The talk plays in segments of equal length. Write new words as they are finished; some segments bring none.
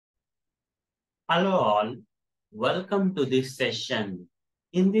Hello all, welcome to this session.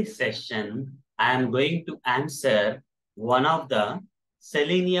 In this session, I am going to answer one of the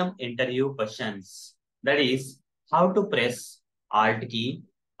Selenium interview questions. That is, how to press Alt key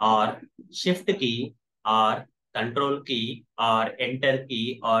or Shift key or Control key or Enter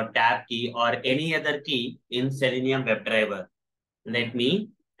key or Tab key or any other key in Selenium WebDriver. Let me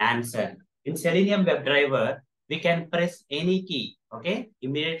answer. In Selenium WebDriver, we can press any key. Okay,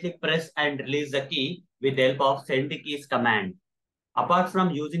 immediately press and release the key with the help of send keys command. Apart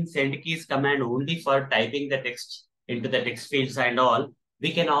from using send keys command only for typing the text into the text fields and all,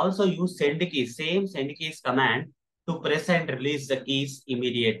 we can also use send keys, same send keys command to press and release the keys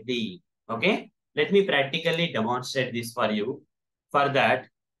immediately. Okay, let me practically demonstrate this for you. For that,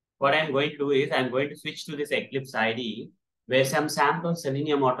 what I'm going to do is I'm going to switch to this Eclipse IDE where some sample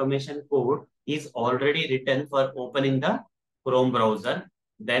Selenium automation code is already written for opening the Chrome browser,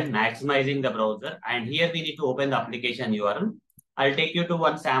 then maximizing the browser. And here we need to open the application URL. I'll take you to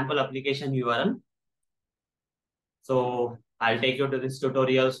one sample application URL. So I'll take you to this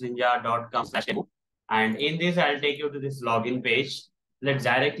tutorialsninja.com/demo. And in this, I'll take you to this login page. Let's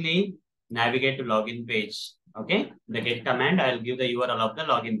directly navigate to login page. Okay, the get command, I'll give the URL of the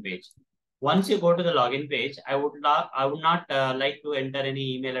login page. Once you go to the login page, I would not like to enter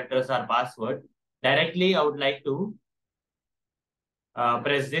any email address or password. Directly, I would like to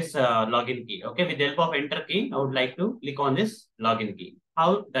press this login key. Okay, with the help of enter key, I would like to click on this login key.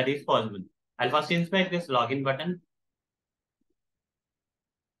 How that is possible? I'll first inspect this login button.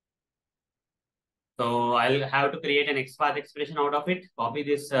 So I'll have to create an XPath expression out of it. Copy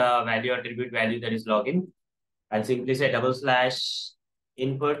this value attribute value that is login. I'll simply say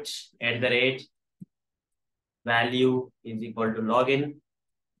 /input @value is equal to login.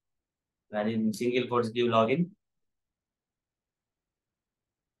 Value in single quotes give login.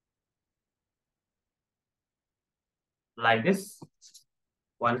 Like this.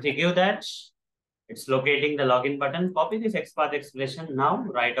 Once you give that, it's locating the login button. Copy this XPath expression. Now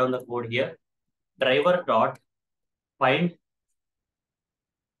write down the code here. Driver dot find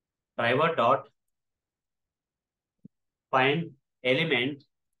element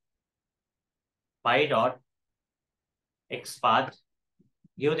by dot XPath.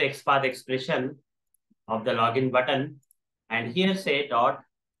 Give the XPath expression of the login button, and here say dot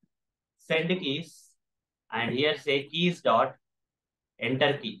send keys, and here say keys dot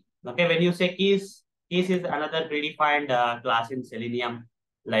enter key. Okay, when you say keys is another predefined class in Selenium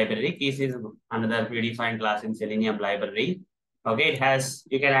library. Keys is another predefined class in Selenium library. Okay, it has,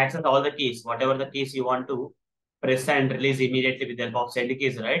 you can access all the keys, whatever the keys you want to press and release immediately with the help of send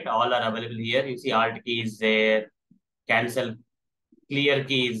keys, right? All are available here. You see Alt key is there, cancel, clear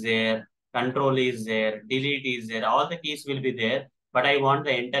key is there, control is there, delete is there. All the keys will be there, but I want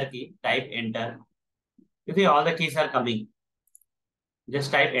the enter key. Type enter. You see all the keys are coming.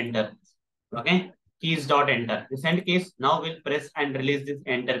 Just type enter. Okay, keys dot enter. The send keys now will press and release this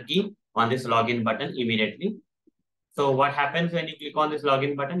enter key on this login button immediately. So what happens when you click on this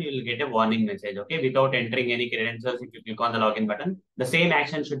login button, you will get a warning message. Okay, without entering any credentials, if you click on the login button, the same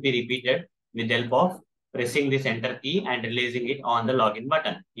action should be repeated with the help of pressing this enter key and releasing it on the login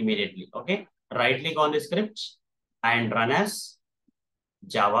button immediately. Okay, right click on the script and run as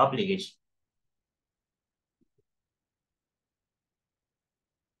Java application.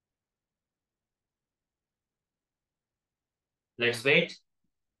 Let's wait.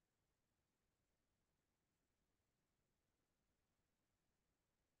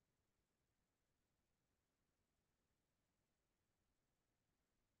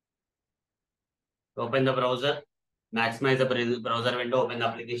 Open the browser, maximize the browser window, open the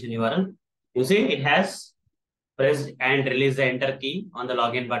application URL. You see it has pressed and released the enter key on the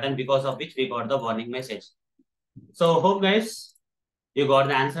login button, because of which we got the warning message. So hope guys, you got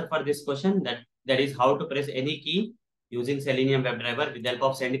the answer for this question. That is how to press any key using Selenium WebDriver. With the help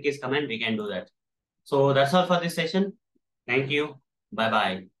of send keys command, we can do that. So that's all for this session. Thank you.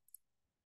 Bye-bye.